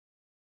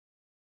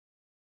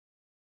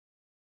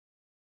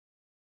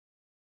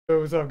So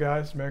what's up,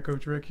 guys? Man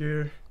Coach Rick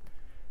here.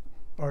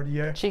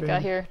 RDX. Chica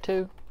here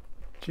too.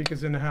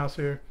 Chica's in the house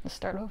here. Let's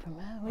start over,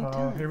 man. What are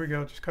you doing? Here we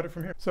go. Just cut it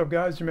from here. What's up,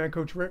 guys? Your man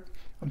Coach Rick.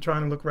 I'm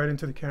trying to look right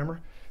into the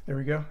camera. There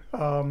we go.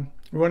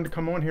 We wanted to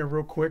come on here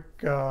real quick.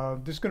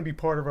 This is going to be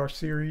part of our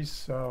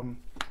series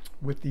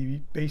with the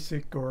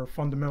basic or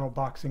fundamental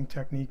boxing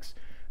techniques.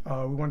 We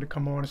wanted to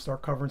come on and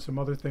start covering some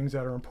other things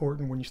that are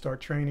important when you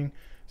start training,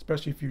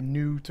 especially if you're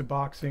new to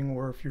boxing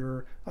or if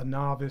you're a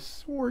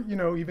novice or, you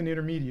know, even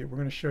intermediate. We're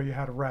going to show you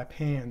how to wrap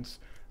hands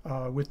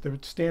with the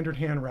standard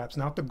hand wraps,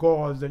 not the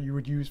gauze that you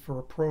would use for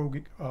a pro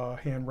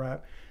hand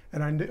wrap.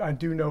 And I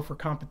do know for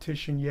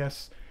competition,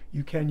 yes,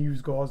 you can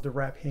use gauze to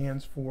wrap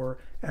hands for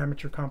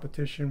amateur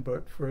competition,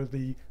 but for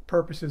the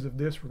purposes of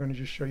this, we're going to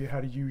just show you how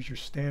to use your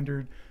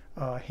standard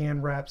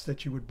hand wraps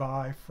that you would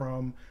buy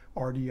from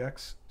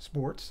RDX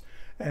Sports,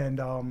 and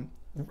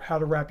how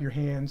to wrap your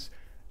hands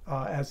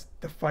as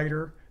the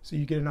fighter, so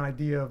you get an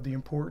idea of the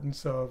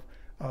importance of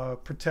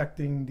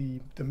protecting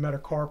the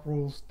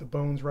metacarpals, the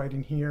bones right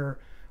in here,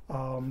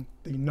 the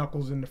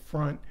knuckles in the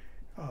front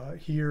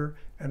here,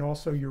 and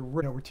also your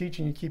wrist. You know, we're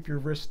teaching you keep your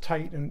wrist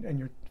tight and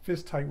your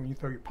fist tight when you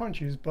throw your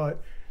punches,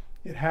 but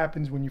it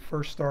happens when you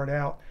first start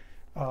out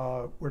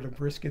where the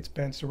wrist gets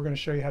bent. So we're going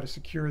to show you how to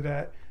secure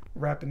that,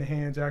 wrapping the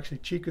hands. Actually,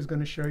 Chica's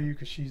going to show you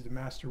because she's the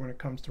master when it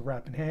comes to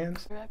wrapping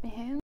hands. Wrapping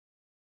hands?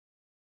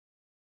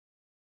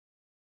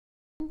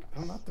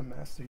 I'm not the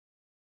master.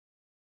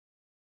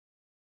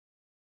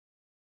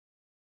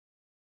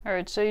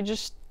 Alright, so you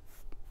just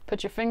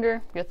put your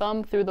finger, your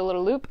thumb through the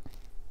little loop.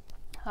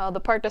 The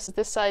part that's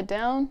this side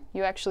down,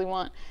 you actually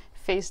want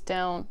face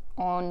down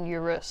on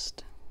your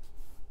wrist.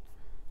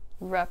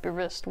 Wrap your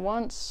wrist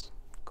once,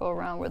 go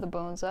around where the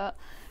bone's at,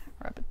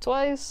 wrap it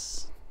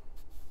twice,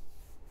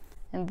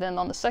 and then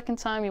on the second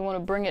time you want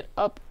to bring it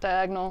up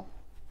diagonal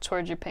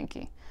towards your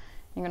pinky.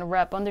 You're going to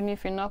wrap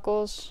underneath your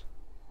knuckles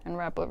and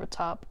wrap over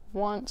top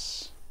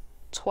once,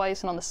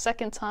 twice, and on the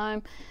second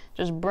time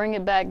just bring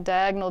it back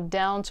diagonal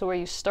down to where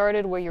you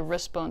started, where your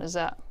wrist bone is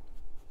at.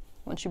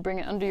 Once you bring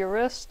it under your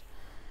wrist,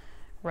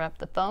 wrap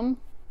the thumb.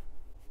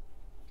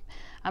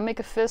 I make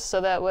a fist so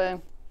that way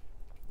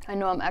I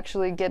know I'm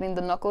actually getting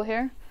the knuckle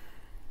here,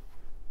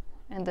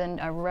 and then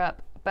I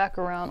wrap back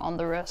around on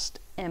the wrist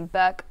and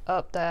back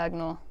up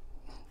diagonal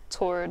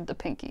toward the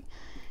pinky.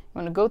 I'm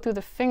going to go through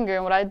the finger,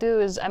 and what I do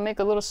is I make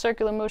a little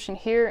circular motion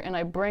here and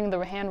I bring the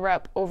hand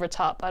wrap over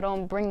top. I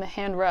don't bring the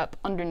hand wrap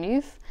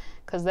underneath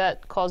because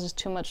that causes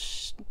too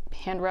much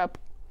hand wrap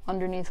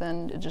underneath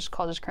and it just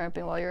causes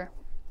cramping while you're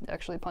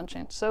actually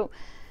punching. So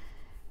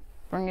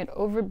bring it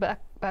over back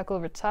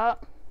over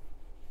top,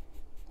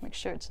 make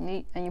sure it's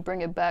neat, and you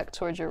bring it back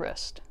towards your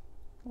wrist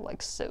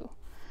like so.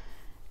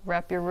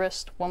 Wrap your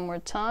wrist one more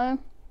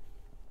time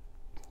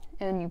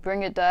and you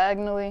bring it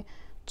diagonally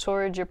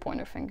towards your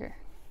pointer finger.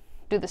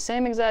 Do the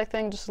same exact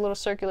thing, just a little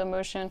circular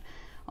motion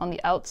on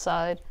the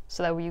outside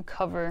so that way you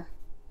cover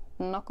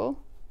the knuckle,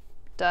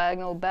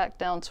 diagonal back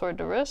down toward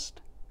the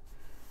wrist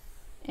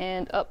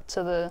and up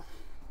to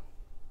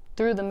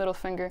through the middle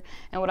finger.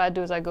 And what I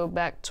do is I go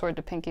back toward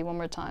the pinky one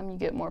more time. You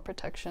get more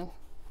protection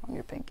on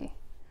your pinky.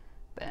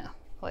 Bam,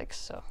 like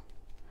so.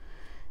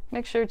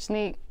 Make sure it's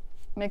neat.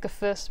 Make a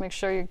fist, make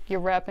sure you're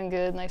wrapping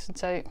good, nice and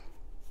tight.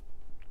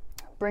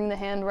 Bring the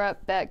hand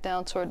wrap back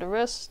down toward the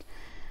wrist.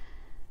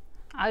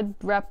 I'd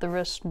wrap the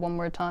wrist one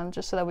more time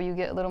just so that way you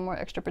get a little more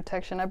extra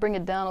protection. I bring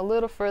it down a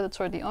little further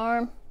toward the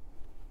arm,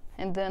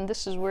 and then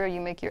this is where you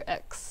make your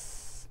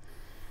X.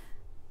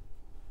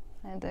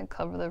 And then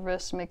cover the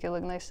wrist, make it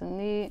look nice and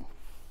neat.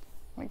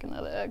 Make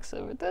another X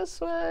over this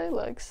way,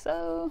 like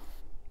so.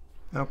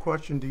 Now,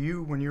 question, do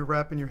you, when you're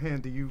wrapping your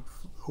hand, do you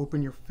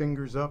open your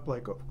fingers up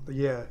like,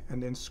 yeah,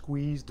 and then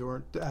squeeze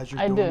as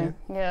you're doing it? I do,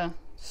 yeah.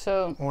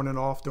 So on and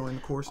off during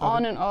the course of it?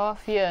 On and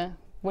off, yeah.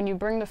 When you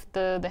bring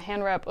the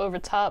hand wrap over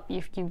top,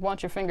 you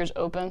want your fingers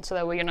open so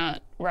that way you're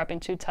not wrapping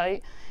too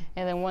tight.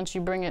 And then once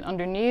you bring it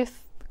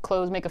underneath,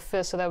 close, make a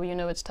fist so that way you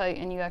know it's tight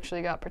and you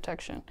actually got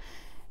protection.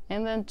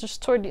 And then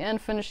just toward the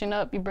end, finishing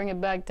up, you bring it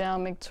back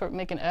down,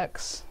 make an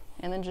X,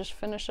 and then just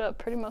finish up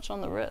pretty much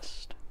on the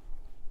wrist.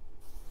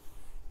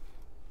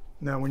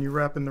 Now, when you're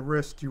wrapping the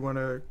wrist, you want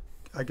to,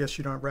 I guess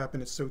you're not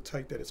wrapping it so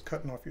tight that it's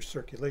cutting off your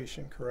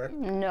circulation, correct?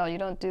 No, you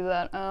don't do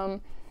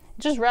that.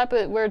 Just wrap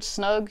it where it's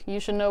snug. You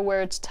should know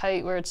where it's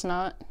tight, where it's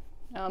not.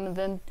 And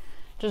then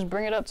just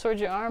bring it up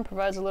towards your arm,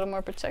 provides a little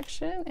more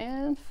protection,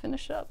 and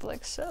finish up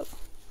like so.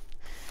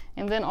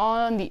 And then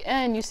on the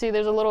end, you see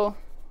there's a little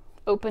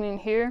opening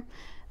here.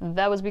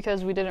 That was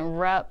because we didn't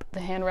wrap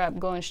the hand wrap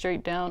going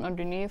straight down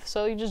underneath.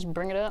 So you just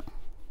bring it up.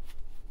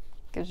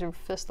 Gives your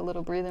fist a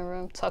little breathing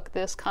room. Tuck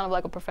this, kind of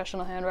like a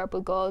professional hand wrap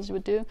with gauze you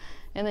would do.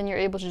 And then you're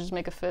able to just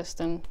make a fist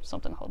and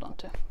something to hold on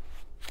to.